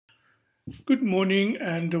Good morning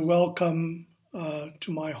and welcome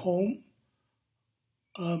to my home.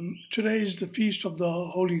 Today is the feast of the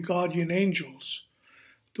Holy Guardian Angels.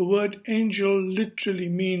 The word angel literally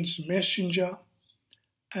means messenger,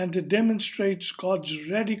 and it demonstrates God's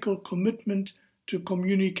radical commitment to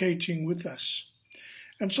communicating with us.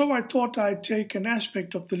 And so I thought I'd take an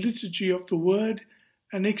aspect of the liturgy of the word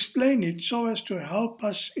and explain it so as to help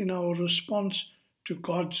us in our response to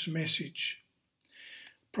God's message.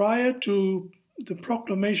 Prior to the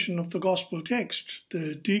proclamation of the gospel text,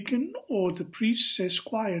 the deacon or the priest says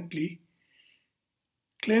quietly,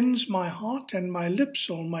 "Cleanse my heart and my lips,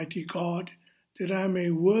 Almighty God, that I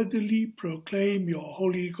may worthily proclaim your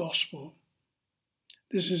holy gospel."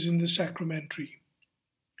 This is in the sacramentary.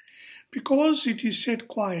 Because it is said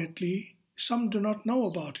quietly, some do not know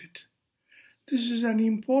about it. This is an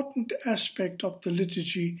important aspect of the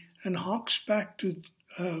liturgy and harks back to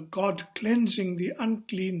God cleansing the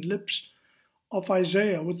unclean lips of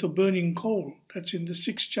Isaiah with the burning coal. That's in the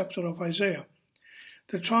 6th chapter of Isaiah.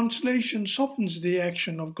 The translation softens the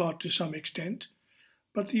action of God to some extent,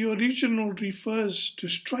 but the original refers to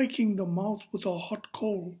striking the mouth with a hot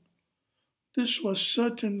coal. This was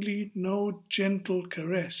certainly no gentle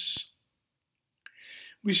caress.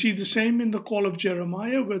 We see the same in the call of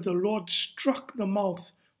Jeremiah, where the Lord struck the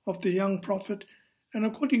mouth of the young prophet and,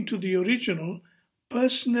 according to the original,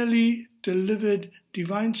 personally delivered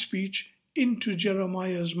divine speech into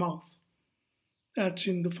Jeremiah's mouth. That's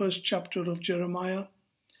in the 1st chapter of Jeremiah,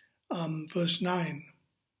 verse 9.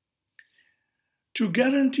 To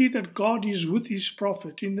guarantee that God is with his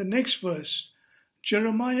prophet, in the next verse,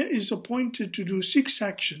 Jeremiah is appointed to do 6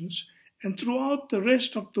 actions, and throughout the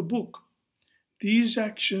rest of the book, these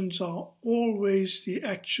actions are always the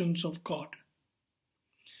actions of God.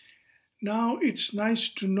 Now it's nice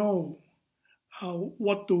to know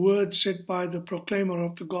what the words said by the proclaimer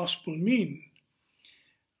of the gospel mean.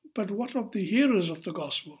 But what of the hearers of the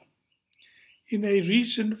gospel? In a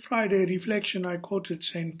recent Friday reflection, I quoted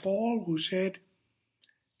St. Paul, who said,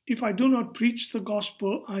 "If I do not preach the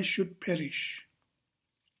gospel, I should perish."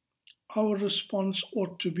 Our response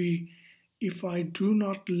ought to be, "If I do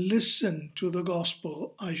not listen to the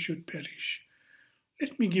gospel, I should perish."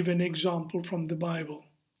 Let me give an example from the Bible.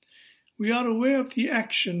 We are aware of the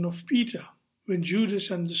action of Peter when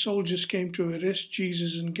Judas and the soldiers came to arrest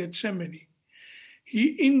Jesus in Gethsemane. He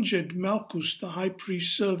injured Malchus, the high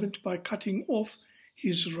priest's servant, by cutting off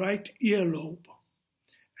his right earlobe,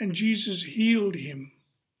 and Jesus healed him.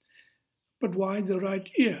 But why the right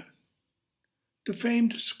ear? The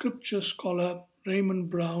famed scripture scholar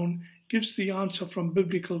Raymond Brown gives the answer from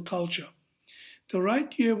biblical culture. The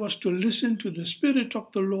right ear was to listen to the spirit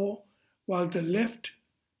of the law, while the left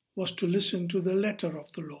was to listen to the letter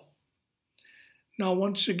of the law. Now,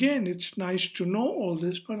 once again, it's nice to know all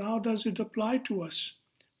this, but how does it apply to us?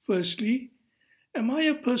 Firstly, am I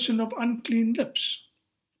a person of unclean lips?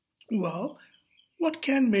 Well, what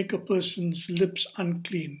can make a person's lips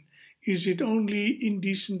unclean? Is it only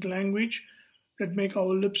indecent language that make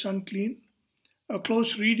our lips unclean? A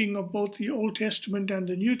close reading of both the Old Testament and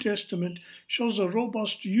the New Testament shows a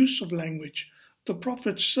robust use of language. The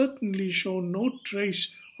prophets certainly show no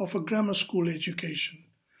trace of a grammar school education.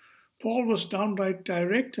 Paul was downright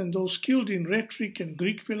direct, and though skilled in rhetoric and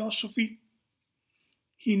Greek philosophy,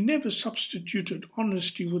 he never substituted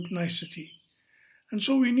honesty with nicety. And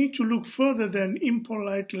so we need to look further than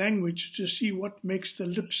impolite language to see what makes the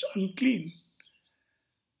lips unclean.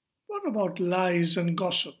 What about lies and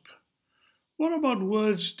gossip? What about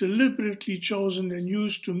words deliberately chosen and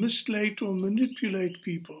used to mislead or manipulate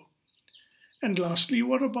people? And lastly,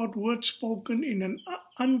 what about words spoken in an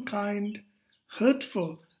unkind,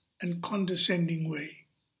 hurtful, and condescending way?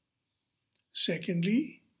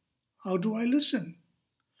 Secondly, how do I listen?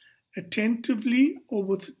 Attentively or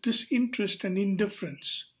with disinterest and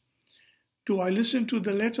indifference? Do I listen to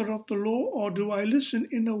the letter of the law, or do I listen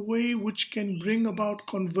in a way which can bring about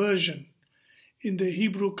conversion? In the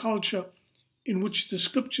Hebrew culture in which the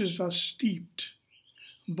scriptures are steeped,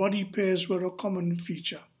 body pairs were a common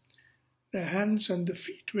feature. The hands and the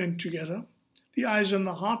feet went together, the eyes and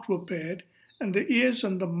the heart were paired, and the ears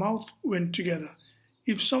and the mouth went together.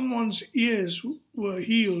 If someone's ears were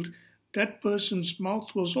healed, that person's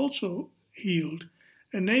mouth was also healed,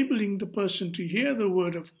 enabling the person to hear the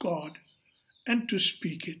word of God and to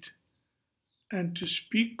speak it. And to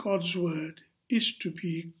speak God's word is to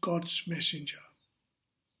be God's messenger.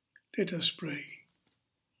 Let us pray.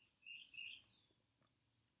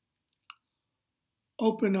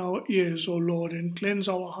 Open our ears, O Lord, and cleanse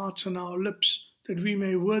our hearts and our lips, that we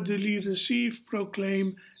may worthily receive,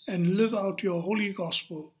 proclaim, and live out your holy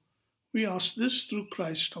gospel. We ask this through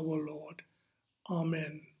Christ our Lord.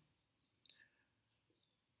 Amen.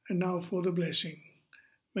 And now for the blessing.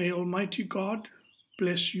 May Almighty God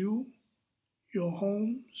bless you, your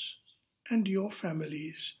homes, and your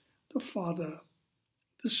families, the Father,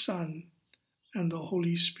 the Son, and the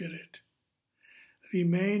Holy Spirit.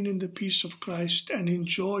 Remain in the peace of Christ and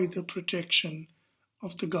enjoy the protection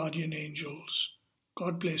of the guardian angels.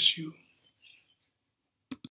 God bless you.